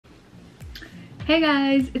Hey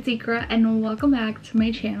guys, it's Iqra and welcome back to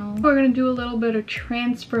my channel. We're gonna do a little bit of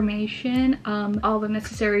transformation. All the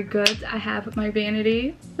necessary goods. I have my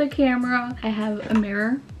vanity, the camera, I have a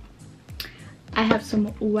mirror, I have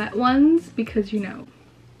some wet ones because you know,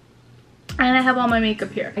 and I have all my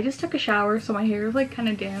makeup here. I just took a shower so my hair is like kind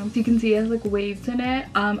of damp. You can see it has like waves in it.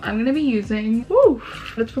 I'm gonna be using,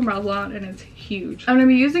 it's from Revlon and it's huge. I'm gonna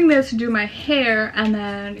be using this to do my hair and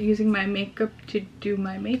then using my makeup to do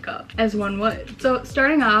my makeup as one would. So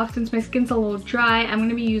starting off, since my skin's a little dry, I'm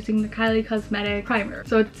gonna be using the Kylie Cosmetic primer.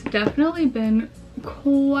 So it's definitely been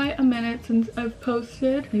quite a minute since I've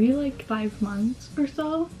posted, maybe like 5 months or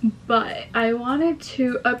so, but I wanted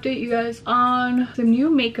to update you guys on some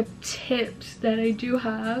new makeup tips that I do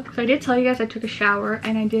have. So I did tell you guys I took a shower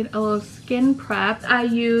and I did a little skin prep. I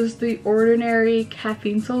used the Ordinary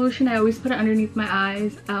caffeine solution. I always put it underneath my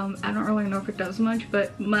eyes. I don't really know if it does much,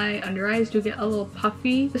 but my under eyes do get a little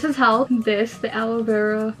puffy. This has helped. The aloe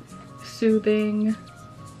vera soothing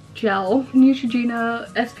gel,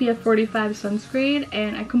 Neutrogena SPF 45 sunscreen,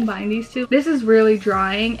 and I combine these two. This is really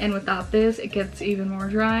drying, and without this it gets even more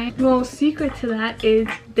dry. Well, secret to that is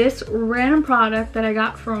this random product that I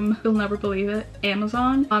got from, you'll never believe it,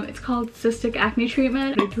 Amazon. It's called Cystic acne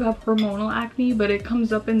treatment. I do have hormonal acne, but it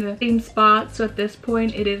comes up in the same spot, so at this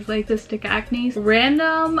point it is like cystic acne.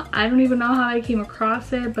 Random, I don't even know how I came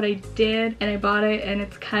across it, but I did, and I bought it and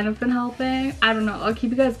it's kind of been helping. I don't know, I'll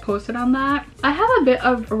keep you guys posted on that. I have a bit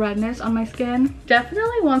of redness on my skin.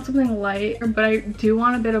 Definitely want something light, but I do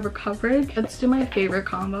want a bit of a coverage. Let's do my favorite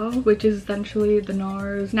combo, which is essentially the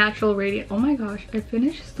Noir's Natural Radiant. Oh my gosh, I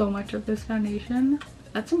finished so much of this foundation.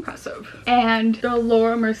 That's impressive. And the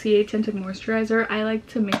Laura Mercier tinted moisturizer. I like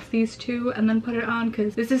to mix these two and then put it on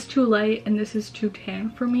because this is too light and this is too tan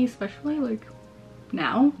for me, especially like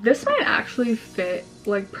now. This might actually fit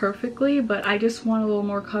like perfectly, but I just want a little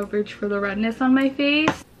more coverage for the redness on my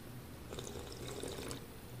face.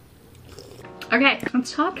 Okay,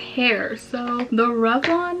 let's talk hair. So the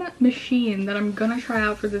Revlon machine that I'm gonna try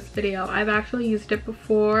out for this video, I've actually used it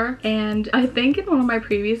before, and I think in one of my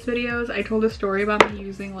previous videos I told a story about me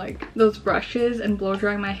using like those brushes and blow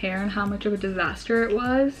drying my hair and how much of a disaster it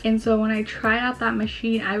was. And so when I tried out that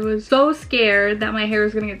machine, I was so scared that my hair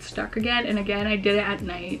was gonna get stuck again and again. I did it at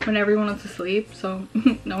night when everyone was asleep, so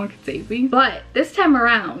no one could save me. But this time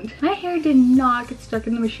around, my hair did not get stuck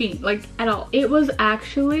in the machine, like at all. It was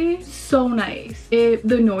actually so nice.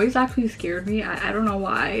 The noise actually scared me. I don't know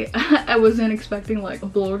why. I wasn't expecting like a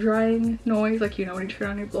blow drying noise, like you know when you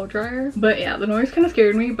turn on your blow dryer. But yeah, the noise kind of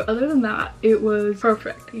scared me, but other than that, it was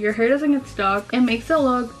perfect. Your hair doesn't get stuck. It makes it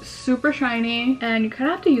look super shiny, and you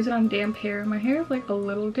kind of have to use it on damp hair. My hair is like a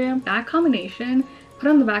little damp. That combination, put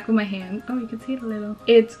on the back of my hand, oh you can see it a little,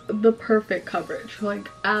 it's the perfect coverage, like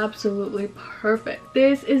absolutely perfect.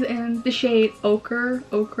 This is in the shade Ochre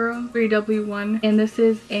 3W1, and this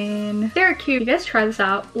is in Syracuse. You guys try this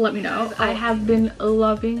out, let me know. I have been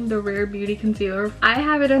loving the Rare Beauty concealer. I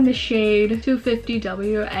have it in the shade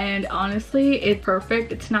 250W, and honestly it's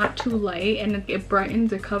perfect. It's not too light and it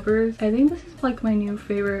brightens, it covers. I think this is like my new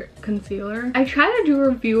favorite concealer. I tried to do a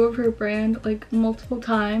review of her brand like multiple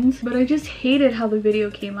times, but I just hated how the video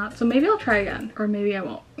came out, so maybe I'll try again, or maybe I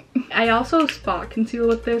won't. I also spot conceal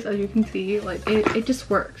with this, as you can see, like it just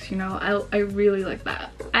works, you know. I really like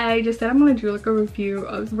that. I just said I'm gonna do like a review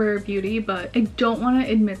of Rare Beauty, but I don't want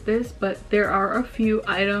to admit this, but there are a few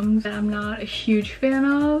items that I'm not a huge fan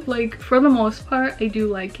of. Like for the most part I do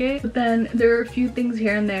like it, but then there are a few things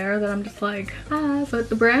here and there that I'm just like but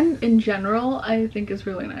the brand in general I think is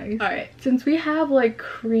really nice. All right, since we have like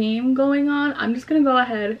cream going on, I'm just gonna go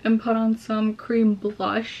ahead and put on some cream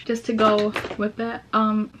blush just to go with it.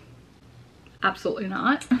 Absolutely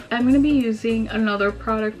not. I'm going to be using another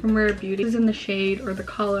product from Rare Beauty. This is in the shade or the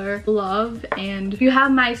color Love, and if you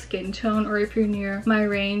have my skin tone or if you're near my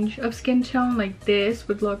range of skin tone, like this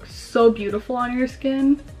would look so beautiful on your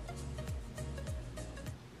skin.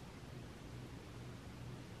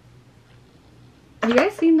 Have you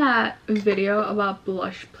guys seen that video about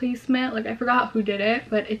blush placement? Like I forgot who did it,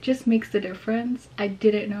 but it just makes the difference. I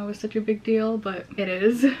didn't know it was such a big deal, but it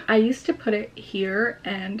is. I used to put it here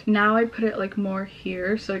and now I put it like more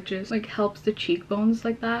here, so it just like helps the cheekbones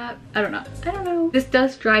like that. I don't know. This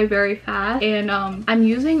does dry very fast, and I'm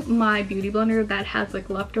using my beauty blender that has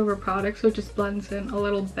like leftover products, so it just blends in a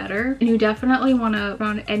little better. And you definitely want to put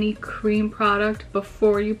on any cream product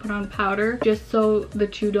before you put on powder, just so the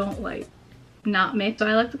two don't like not mix. So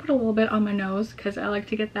I like to put a little bit on my nose because I like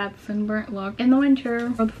to get that sunburnt look in the winter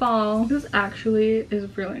or the fall. This actually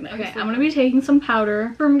is really nice. Okay, I'm gonna be taking some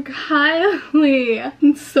powder from Kylie.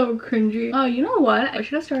 It's so cringy. Oh, you know what? I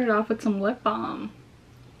should have started off with some lip balm.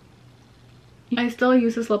 I still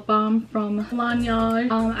use this lip balm from Laniege.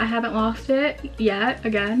 I haven't lost it yet.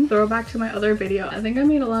 Again, throwback to my other video. I think I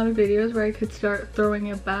made a lot of videos where I could start throwing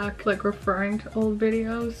it back, like referring to old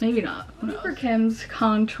videos. Maybe not. Who knows? For Kim's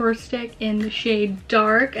contour stick in the shade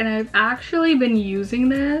Dark, and I've actually been using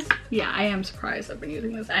this. Yeah, I am surprised I've been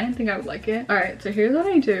using this. I didn't think I would like it. All right, so here's what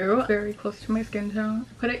I do. Very close to my skin tone.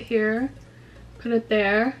 I put it here, put it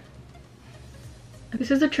there. This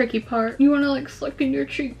is the tricky part. You want to like select in your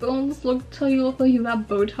cheekbones, look till you look like you have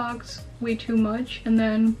Botox way too much, and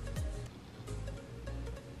then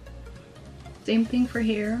same thing for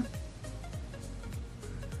here.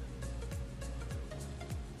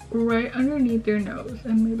 Right underneath your nose,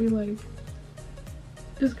 and maybe like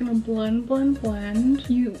just gonna blend, blend, blend.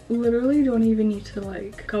 You literally don't even need to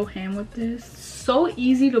like go ham with this. So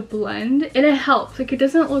easy to blend, and it helps. Like, it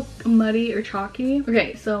doesn't look muddy or chalky.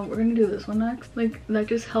 Okay, so we're gonna do this one next. Like, that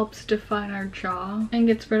just helps define our jaw and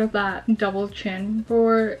gets rid of that double chin.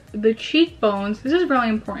 For the cheekbones, this is really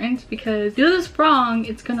important because if you do this wrong,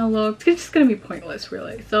 it's just gonna be pointless,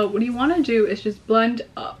 really. So what you want to do is just blend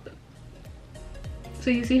up. So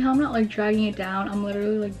you see how I'm not like dragging it down, I'm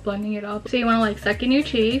literally like blending it up. So you want to like second your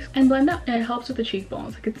cheeks and blend up, and it helps with the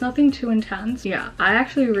cheekbones. Like, it's nothing too intense. Yeah, I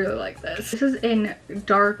actually really like this. This is in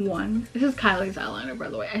Dark 1. This is Kylie's eyeliner, by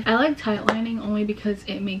the way. I like tight lining only because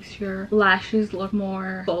it makes your lashes look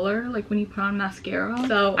more fuller, like when you put on mascara.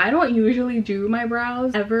 So I don't usually do my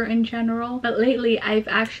brows ever in general, but lately I've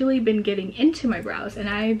actually been getting into my brows, and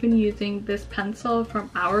I've been using this pencil from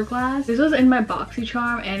Hourglass. This was in my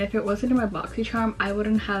BoxyCharm, and if it wasn't in my BoxyCharm, I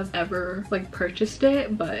wouldn't have ever like purchased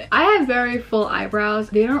it. But I have very full eyebrows.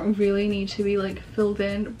 They don't really need to be like filled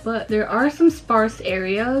in, but there are some sparse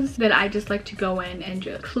areas that I just like to go in and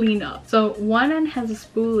just clean up. So one end has a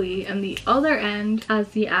spoolie and the other end has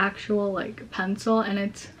the actual like pencil, and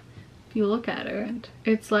it's, if you look at it,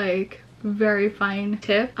 it's like very fine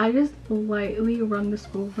tip. I just lightly run this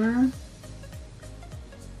over.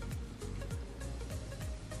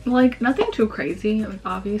 Like, nothing too crazy, like,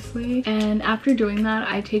 obviously. And after doing that,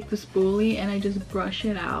 I take the spoolie and I just brush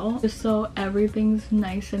it out just so everything's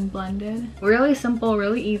nice and blended. Really simple,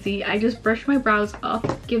 really easy. I just brush my brows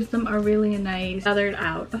up, gives them a really nice feathered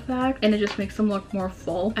out effect, and it just makes them look more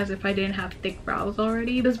full, as if I didn't have thick brows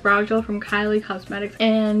already. This brow gel from Kylie Cosmetics,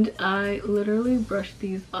 and I literally brush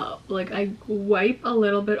these up. Like, I wipe a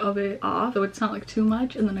little bit of it off so it's not like too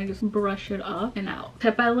much, and then I just brush it up and out.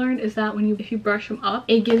 Tip I learned is that if you brush them up,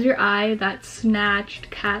 it gives your eye that snatched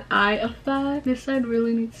cat eye effect. This side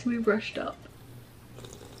really needs to be brushed up.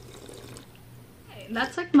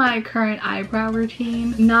 That's like my current eyebrow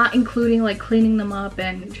routine, not including like cleaning them up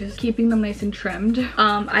and just keeping them nice and trimmed.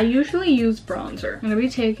 I usually use bronzer. I'm gonna be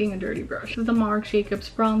taking a dirty brush. This is the Marc Jacobs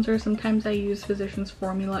bronzer. Sometimes I use Physicians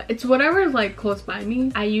Formula. It's whatever is like close by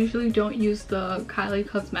me. I usually don't use the Kylie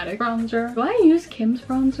Cosmetics bronzer. Do I use Kim's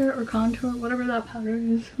bronzer or contour, whatever that powder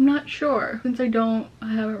is? I'm not sure. Since I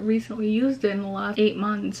haven't recently used it in the last 8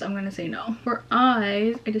 months, I'm gonna say no. For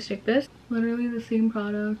eyes, I just take this, literally the same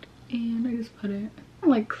product, and I just put it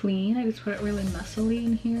like clean. I just put it really messily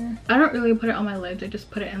in here. I don't really put it on my lids, I just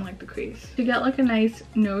put it in like the crease. To get like a nice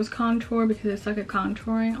nose contour, because I suck at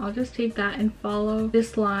contouring, I'll just take that and follow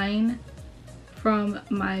this line from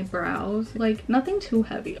my brows. Like, nothing too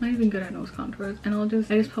heavy. I'm not even good at nose contours, and I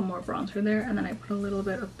just put more bronzer there, and then I put a little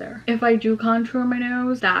bit up there. If I do contour my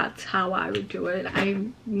nose, that's how I would do it.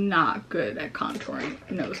 I'm not good at contouring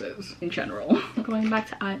noses in general. Going back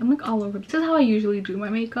to eye, I'm like all over. This is how I usually do my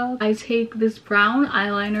makeup. I take this brown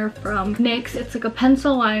eyeliner from NYX. It's like a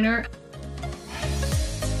pencil liner.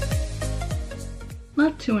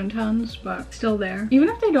 Not too intense, but still there. Even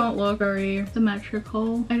if they don't look very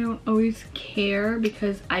symmetrical, I don't always care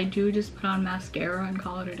because I do just put on mascara and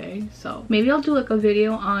call it a day. So maybe I'll do like a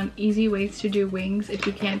video on easy ways to do wings if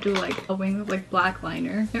you can't do like a wing with like black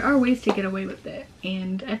liner. There are ways to get away with it,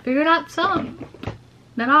 and I figured out some.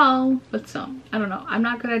 Not all, but some. I don't know. I'm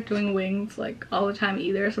not good at doing wings like all the time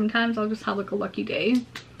either. Sometimes I'll just have like a lucky day.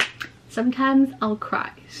 Sometimes I'll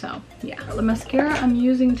cry. So yeah, the mascara I'm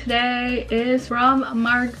using today is from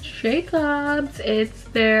Marc Jacobs. It's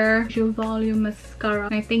their Jewel Volume Mascara.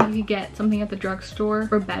 And I think you could get something at the drugstore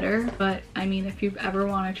for better, but I mean, if you've ever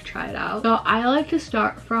wanted to try it out. So I like to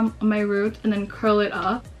start from my roots and then curl it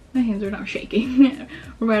up. My hands are now shaking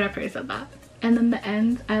right after I said that. And then the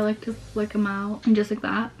ends, I like to flick them out and just like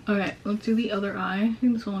that. Okay, let's do the other eye. I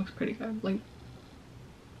think this one looks pretty good. Like,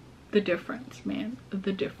 the difference, man.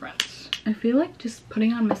 The difference. I feel like just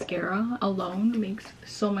putting on mascara alone makes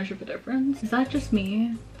so much of a difference. Is that just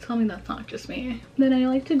me? Tell me that's not just me. Then I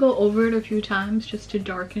like to go over it a few times just to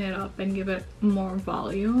darken it up and give it more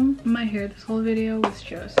volume. My hair this whole video was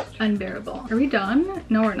just unbearable. Are we done?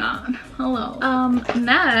 No, we're not. Hello.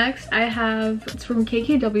 Next I have, it's from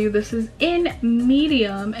KKW. This is in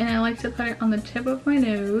medium and I like to put it on the tip of my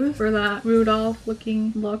nose for that Rudolph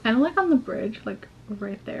looking look. Kind of like on the bridge, like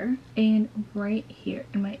right there and right here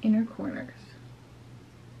in my inner corners.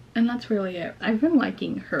 And that's really it. I've been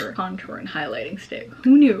liking her contour and highlighting stick.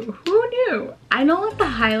 Who knew? Who knew? I know like the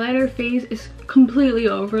highlighter phase is completely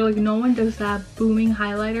over. Like no one does that booming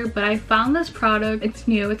highlighter, but I found this product. It's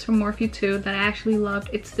new. It's from Morphe too that I actually loved.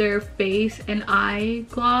 It's their face and eye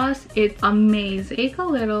gloss. It's amazing. Take a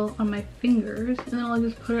little on my fingers and then I'll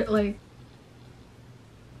just put it like,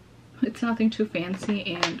 it's nothing too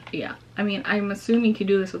fancy and yeah. I mean, I'm assuming you could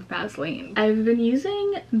do this with Vaseline. I've been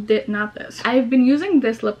using I've been using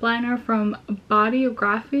this lip liner from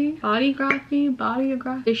Bodygraphy.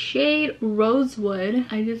 The shade Rosewood.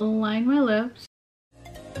 I just line my lips.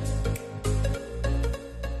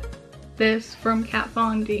 This from Kat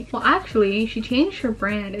Von D. Well, actually, she changed her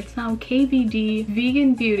brand. It's now KVD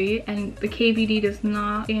Vegan Beauty, and the KVD does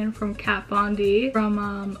not stand from Kat Von D,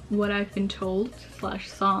 from what I've been told /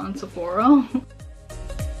 saw on Sephora.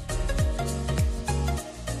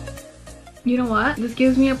 You know what? This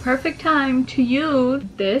gives me a perfect time to use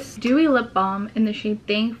this Dewy lip balm in the shade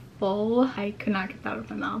Thankful. I could not get that out of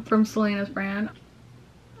my mouth. From Selena's brand.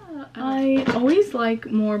 I always like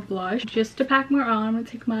more blush. Just to pack more on, I'm gonna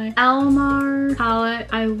take my Alamar palette.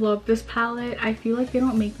 I love this palette. I feel like they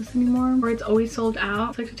don't make this anymore, or it's always sold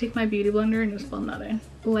out. So I like to take my beauty blender and just blend that in.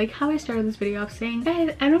 Like how I started this video off saying,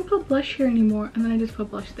 guys, I don't put blush here anymore, and then I just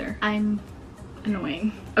put blush there. I'm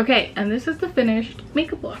annoying. Okay, and this is the finished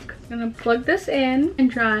makeup look. I'm gonna plug this in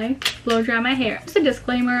and blow dry my hair. Just a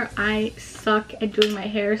disclaimer, I suck at doing my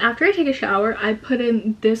hair. After I take a shower, I put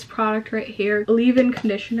in this product right here, leave-in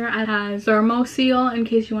conditioner. It has thermo seal in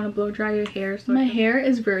case you want to blow dry your hair. So my hair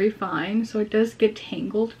is very fine, so it does get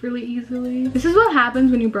tangled really easily. This is what happens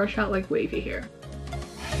when you brush out like wavy hair.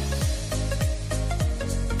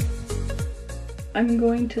 I'm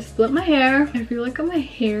going to split my hair. I feel like I'm a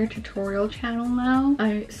hair tutorial channel now.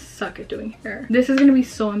 I suck at doing hair. This is gonna be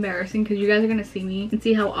so embarrassing because you guys are gonna see me and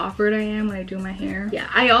see how awkward I am when I do my hair. Yeah,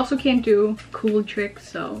 I also can't do cool tricks,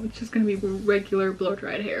 so it's just gonna be regular blow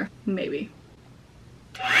dried hair, maybe.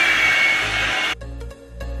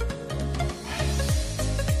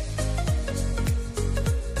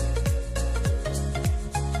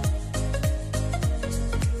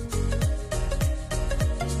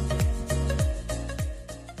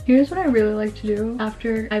 Here's what I really like to do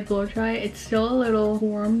after I blow dry. It's still a little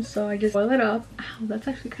warm, so I just boil it up. Ow, that's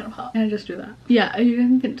actually kind of hot. And I just do that. Yeah, you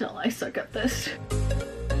can tell I suck at this.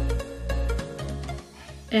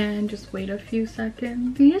 And just wait a few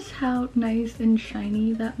seconds. See just how nice and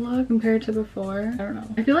shiny that looked compared to before? I don't know.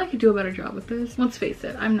 I feel like I could do a better job with this. Let's face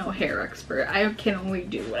it, I'm no hair expert. I can only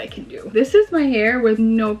do what I can do. This is my hair with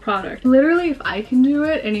no product. Literally, if I can do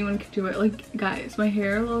it, anyone can do it. Like, guys, my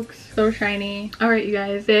hair looks so shiny. All right, you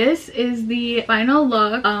guys, this is the final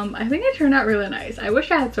look. I think it turned out really nice. I wish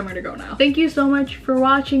I had somewhere to go now. Thank you so much for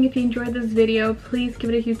watching. If you enjoyed this video, please give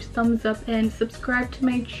it a huge thumbs up and subscribe to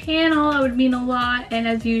my channel. That would mean a lot. And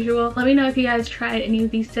as usual, let me know if you guys tried any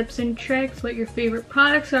of these tips and tricks, what your favorite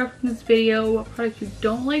products are from this video, what products you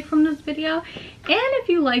don't like from this video, and if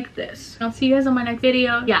you like this. I'll see you guys on my next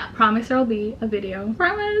video. Yeah, promise there'll be a video.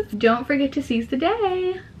 Promise. Don't forget to seize the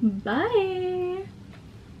day. Bye.